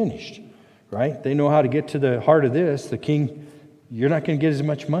diminished. Right? They know how to get to the heart of this. The king, you're not going to get as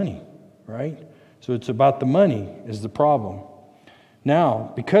much money. Right? So it's about the money is the problem.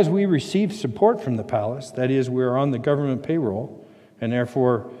 Now, because we received support from the palace, that is, we're on the government payroll, and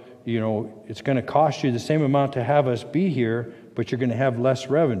therefore, it's going to cost you the same amount to have us be here, but you're going to have less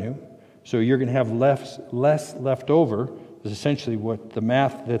revenue. So you're going to have less left over, is essentially what the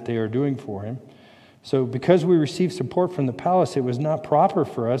math that they are doing for him. So because we received support from the palace, it was not proper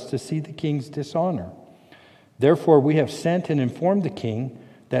for us to see the king's dishonor. Therefore, we have sent and informed the king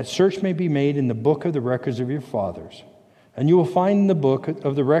that search may be made in the book of the records of your fathers. And you will find in the book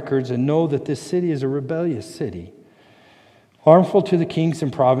of the records and know that this city is a rebellious city, harmful to the kings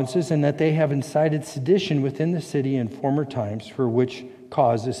and provinces, and that they have incited sedition within the city in former times, for which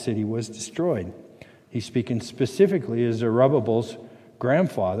cause the city was destroyed. He's speaking specifically as Zerubbabel's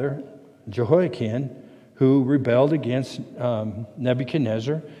grandfather, Jehoiakim, who rebelled against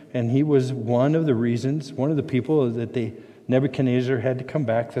Nebuchadnezzar, and he was one of the people that Nebuchadnezzar had to come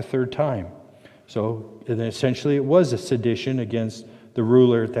back the third time. So essentially it was a sedition against the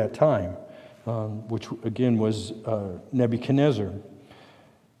ruler at that time, which again was Nebuchadnezzar.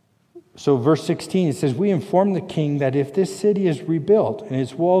 So verse 16, it says, we inform the king that if this city is rebuilt and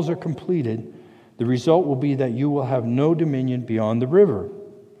its walls are completed, the result will be that you will have no dominion beyond the river.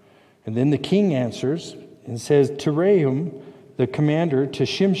 And then the king answers and says to Rehum, the commander, to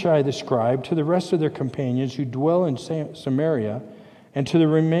Shimshai the scribe, to the rest of their companions who dwell in Samaria, and to the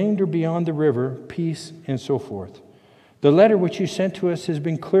remainder beyond the river, peace and so forth. The letter which you sent to us has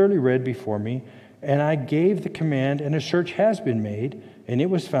been clearly read before me, and I gave the command, and a search has been made, and it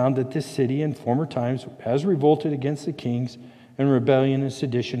was found that this city in former times has revolted against the kings, and rebellion and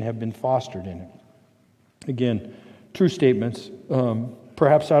sedition have been fostered in it. Again, true statements,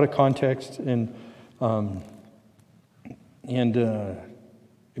 perhaps out of context, and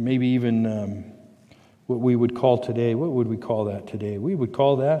maybe even what we would call today. What would we call that today? We would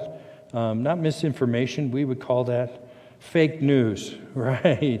call that not misinformation. We would call that fake news,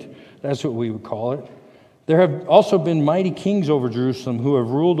 right? That's what we would call it. There have also been mighty kings over Jerusalem who have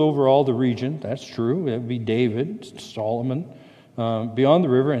ruled over all the region. That's true. It would be David, Solomon, beyond the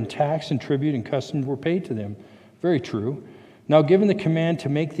river, and tax and tribute and customs were paid to them. Very true. Now, given the command to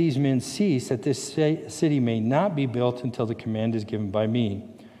make these men cease, that this city may not be built until the command is given by me.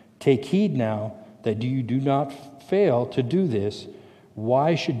 Take heed now that you do not fail to do this.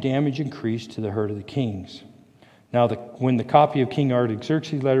 Why should damage increase to the hurt of the kings? Now, when the copy of King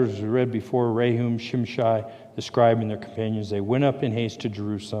Artaxerxes' letters was read before Rehum, Shimshai, the scribe, and their companions, they went up in haste to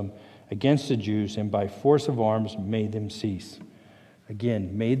Jerusalem against the Jews, and by force of arms made them cease.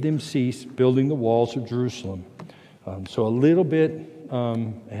 Again, made them cease building the walls of Jerusalem. So a little bit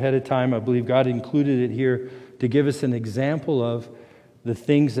ahead of time, I believe God included it here to give us an example of the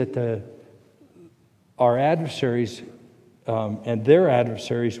things that our adversaries and their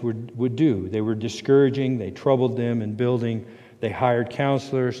adversaries would do. They were discouraging, they troubled them in building, they hired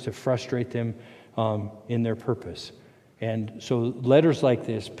counselors to frustrate them in their purpose. And so letters like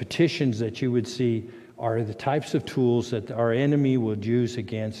this, petitions that you would see, are the types of tools that our enemy would use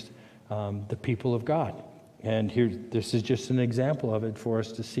against the people of God. And here, this is just an example of it for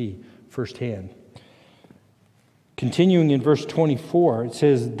us to see firsthand. Continuing in verse 24, it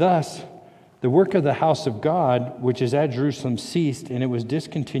says, thus, the work of the house of God, which is at Jerusalem, ceased, and it was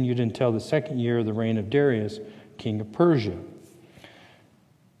discontinued until the second year of the reign of Darius, king of Persia.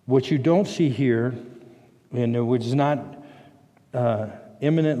 What you don't see here, and which is not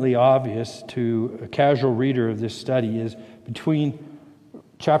eminently obvious to a casual reader of this study, is between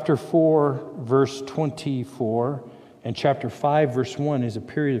chapter 4, verse 24, and chapter 5, verse 1 is a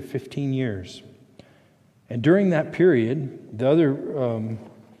period of 15 years. And during that period, the other,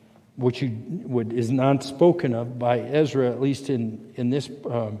 which is not spoken of by Ezra, at least in this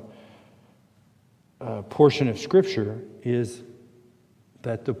portion of Scripture, is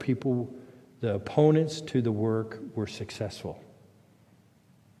that the opponents to the work were successful.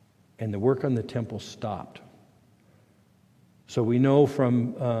 And the work on the temple stopped. So we know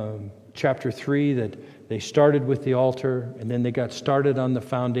from chapter 3 that they started with the altar, and then they got started on the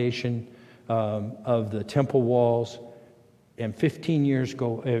foundation of the temple walls, And 15 years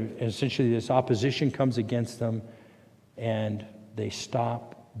go, essentially this opposition comes against them, and they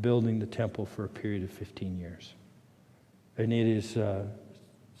stop building the temple for a period of 15 years. And it's a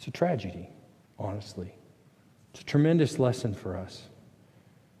tragedy, honestly. It's a tremendous lesson for us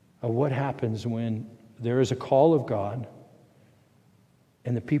of what happens when there is a call of God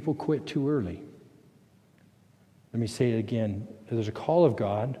and the people quit too early. Let me say it again. There's a call of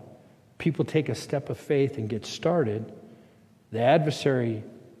God. People take a step of faith and get started. The adversary,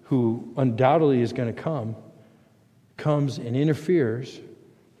 who undoubtedly is going to come, comes and interferes,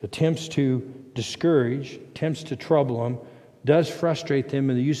 attempts to discourage, attempts to trouble them, does frustrate them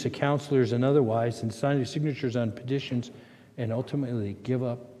in the use of counselors and otherwise, and signing signatures on petitions, and ultimately they give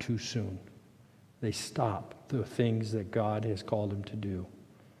up too soon. They stop the things that God has called them to do.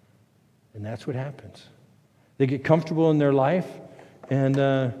 And that's what happens. They get comfortable in their life, and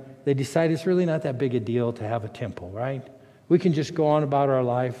they decide it's really not that big a deal to have a temple, right? We can just go on about our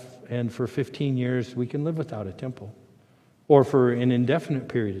life, and for 15 years, we can live without a temple. Or for an indefinite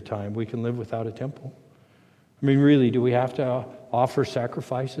period of time, we can live without a temple. I mean, really, do we have to offer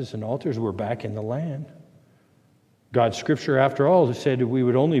sacrifices and altars? We're back in the land. God's scripture, after all, said we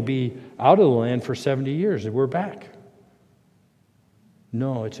would only be out of the land for 70 years, and we're back.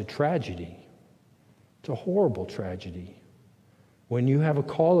 No, it's a tragedy. It's a horrible tragedy. When you have a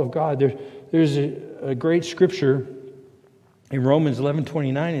call of God, there's a great scripture in Romans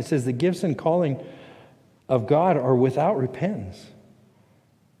 11:29. It says, the gifts and calling of God are without repentance.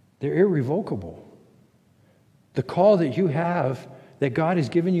 They're irrevocable. The call that you have, that God has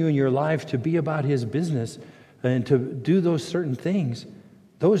given you in your life to be about His business and to do those certain things,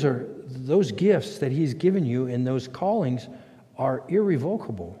 those gifts that He's given you and those callings are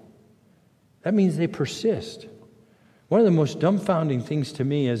irrevocable. That means they persist. One of the most dumbfounding things to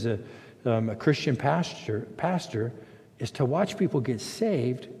me as a Christian pastor is to watch people get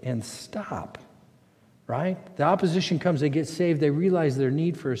saved and stop, right? The opposition comes, they get saved, they realize their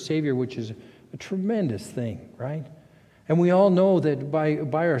need for a Savior, which is a tremendous thing, right? And we all know that by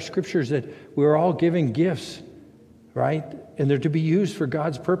our scriptures that we're all given gifts, right? And they're to be used for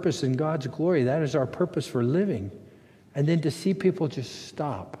God's purpose and God's glory. That is our purpose for living. And then to see people just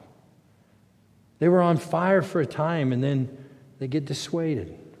stop. They were on fire for a time, and then they get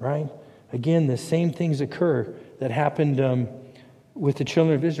dissuaded, right? Again, the same things occur that happened with the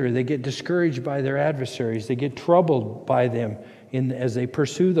children of Israel. They get discouraged by their adversaries. They get troubled by them as they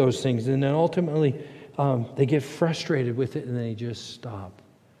pursue those things. And then ultimately, they get frustrated with it, and they just stop.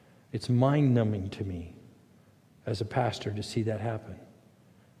 It's mind-numbing to me as a pastor to see that happen.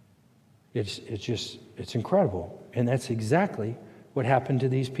 It's incredible. And that's exactly what happened to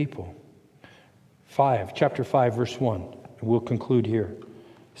these people. Chapter 5, verse 1. And we'll conclude here.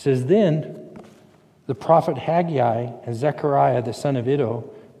 It says, then the prophet Haggai and Zechariah, the son of Iddo,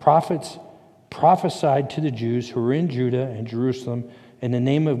 prophets, prophesied to the Jews who were in Judah and Jerusalem in the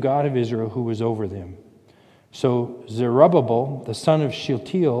name of God of Israel who was over them. So Zerubbabel, the son of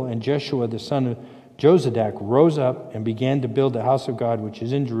Shealtiel, and Jeshua, the son of Jozadak, rose up and began to build the house of God, which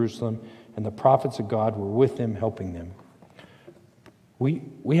is in Jerusalem, and the prophets of God were with them, helping them.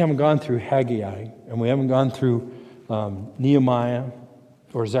 We haven't gone through Haggai, and we haven't gone through Nehemiah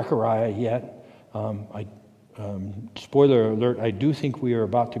or Zechariah yet. Spoiler alert, I do think we are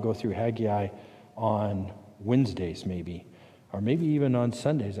about to go through Haggai on Wednesdays maybe, or maybe even on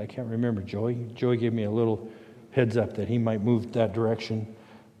Sundays. I can't remember. Joey gave me a little heads up that he might move that direction.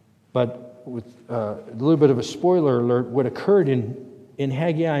 But with a little bit of a spoiler alert, what occurred in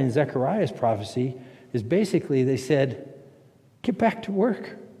Haggai and Zechariah's prophecy is basically they said, get back to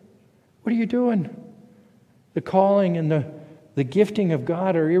work. What are you doing? The calling and the gifting of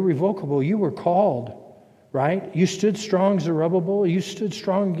God are irrevocable. You were called, right? You stood strong, Zerubbabel. You stood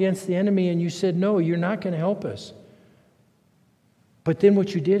strong against the enemy, and you said, no, you're not going to help us. But then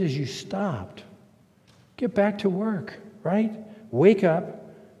what you did is you stopped. Get back to work, right? Wake up.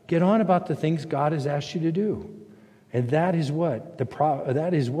 Get on about the things God has asked you to do. And that is what the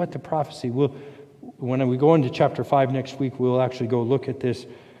prophecy will. When we go into chapter 5 next week, we'll actually go look at this,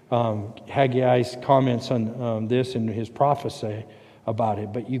 Haggai's comments on this and his prophecy about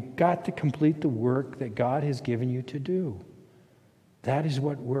it. But you've got to complete the work that God has given you to do. That is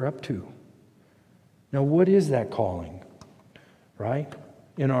what we're up to. Now, what is that calling, right,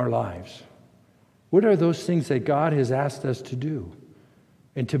 in our lives? What are those things that God has asked us to do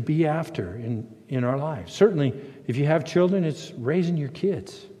and to be after in our lives? Certainly, if you have children, it's raising your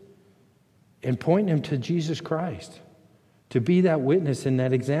kids and pointing them to Jesus Christ, to be that witness and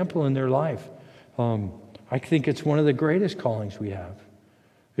that example in their life. I think it's one of the greatest callings we have.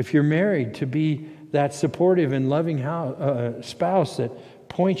 If you're married, to be that supportive and loving spouse that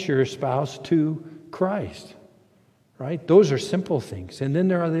points your spouse to Christ, right? Those are simple things. And then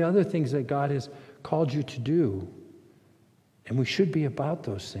there are the other things that God has called you to do. And we should be about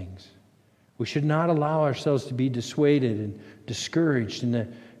those things. We should not allow ourselves to be dissuaded and discouraged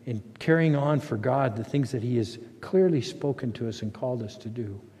in carrying on for God the things that He has clearly spoken to us and called us to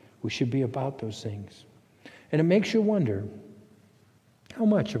do. We should be about those things. And it makes you wonder how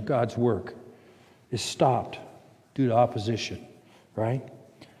much of God's work is stopped due to opposition, right?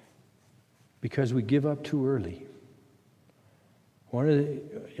 Because we give up too early.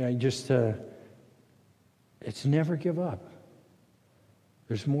 It's never give up.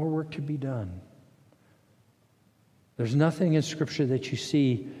 There's more work to be done. There's nothing in Scripture that you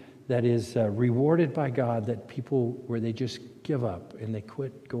see that is rewarded by God that people, where they just give up and they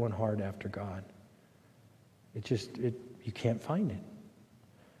quit going hard after God. You can't find it.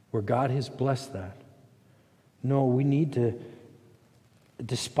 Where God has blessed that. No, we need to,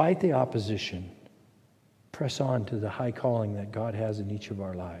 despite the opposition, press on to the high calling that God has in each of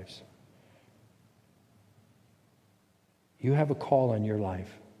our lives. You have a call on your life.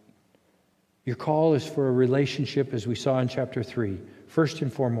 Your call is for a relationship, as we saw in chapter 3. First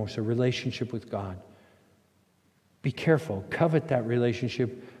and foremost, a relationship with God. Be careful. Covet that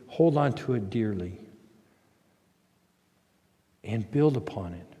relationship. Hold on to it dearly. And build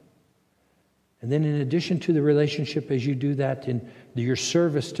upon it. And then in addition to the relationship, as you do that, your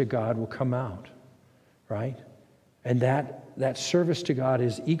service to God will come out. Right? And that service to God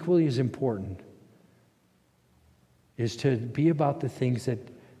is equally as important. Is to be about the things that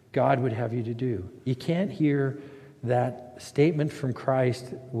God would have you to do. You can't hear that statement from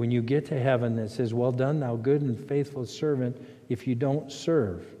Christ when you get to heaven that says, "Well done, thou good and faithful servant," if you don't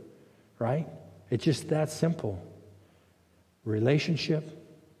serve, right? It's just that simple. Relationship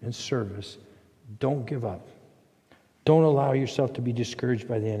and service. Don't give up. Don't allow yourself to be discouraged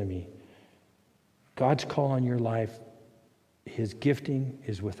by the enemy. God's call on your life, His gifting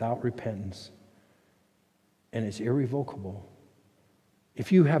is without repentance. And it's irrevocable.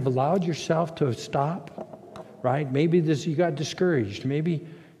 If you have allowed yourself to stop, right? Maybe you got discouraged. Maybe,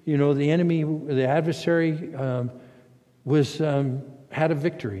 the enemy, the adversary had a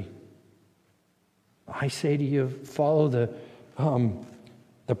victory. I say to you, follow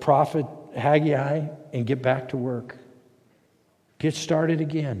the prophet Haggai and get back to work. Get started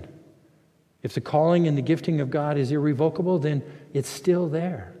again. If the calling and the gifting of God is irrevocable, then it's still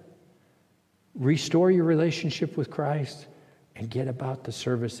there. Restore your relationship with Christ and get about the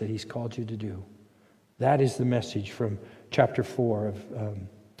service that He's called you to do. That is the message from chapter 4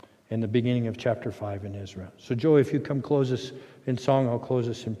 and the beginning of chapter 5 in Ezra. So Joey, if you come close us in song, I'll close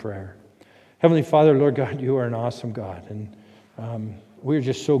us in prayer. Heavenly Father, Lord God, you are an awesome God. And we're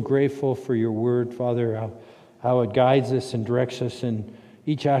just so grateful for your word, Father, how it guides us and directs us in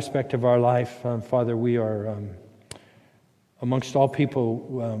each aspect of our life. Father, we are... amongst all people,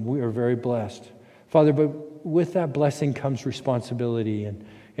 we are very blessed. Father, but with that blessing comes responsibility.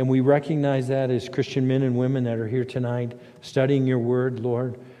 And we recognize that as Christian men and women that are here tonight studying your word,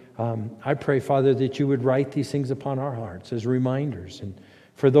 Lord. I pray, Father, that you would write these things upon our hearts as reminders. And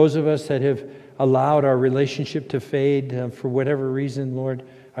for those of us that have allowed our relationship to fade for whatever reason, Lord,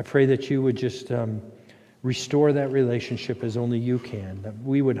 I pray that you would just restore that relationship as only you can. That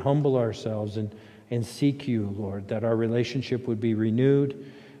we would humble ourselves and seek you, Lord, that our relationship would be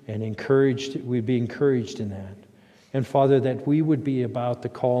renewed and encouraged. We'd be encouraged in that. And Father, that we would be about the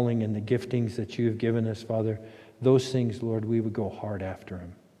calling and the giftings that you have given us, Father. Those things, Lord, we would go hard after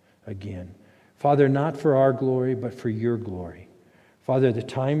them again. Father, not for our glory, but for your glory. Father, the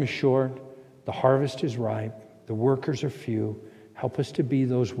time is short. The harvest is ripe. The workers are few. Help us to be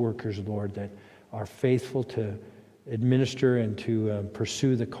those workers, Lord, that are faithful to administer and to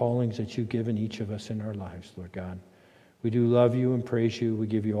pursue the callings that you've given each of us in our lives, Lord God. We do love you and praise you. We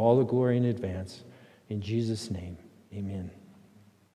give you all the glory in advance. In Jesus' name, amen.